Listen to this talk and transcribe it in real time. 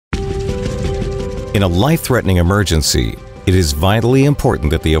In a life-threatening emergency, it is vitally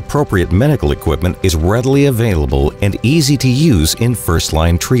important that the appropriate medical equipment is readily available and easy to use in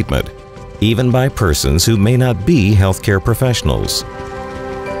first-line treatment, even by persons who may not be healthcare professionals.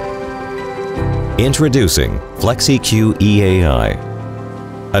 Introducing Flexi-Q EAI,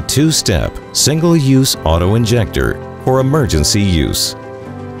 a two-step, single-use auto-injector for emergency use.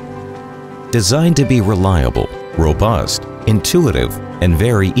 Designed to be reliable, robust, intuitive, and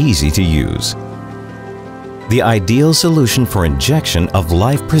very easy to use. The ideal solution for injection of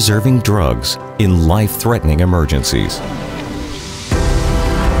life-preserving drugs in life-threatening emergencies.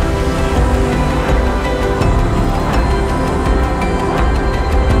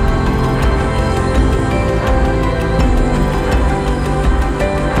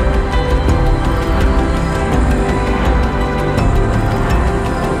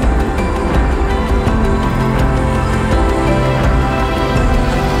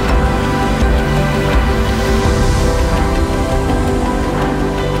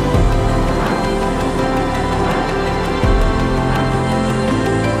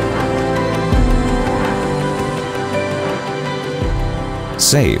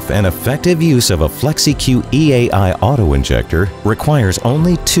 Safe and effective use of a Flexi-Q EAI auto-injector requires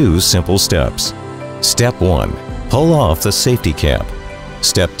only two simple steps. Step 1. Pull off the safety cap.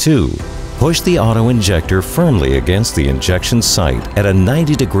 Step 2. Push the auto-injector firmly against the injection site at a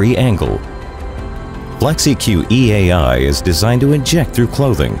 90-degree angle. Flexi-Q EAI is designed to inject through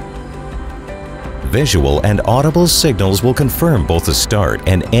clothing. Visual and audible signals will confirm both the start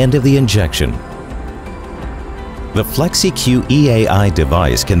and end of the injection. The Flexi-Q EAI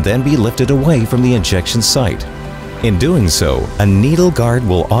device can then be lifted away from the injection site. In doing so, a needle guard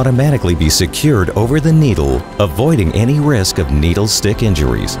will automatically be secured over the needle, avoiding any risk of needle stick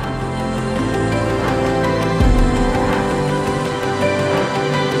injuries.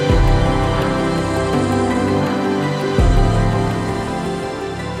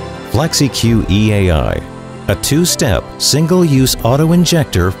 Flexi-Q EAI, a two-step, single-use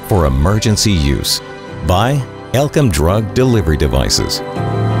auto-injector for emergency use by Elcam Drug Delivery Devices.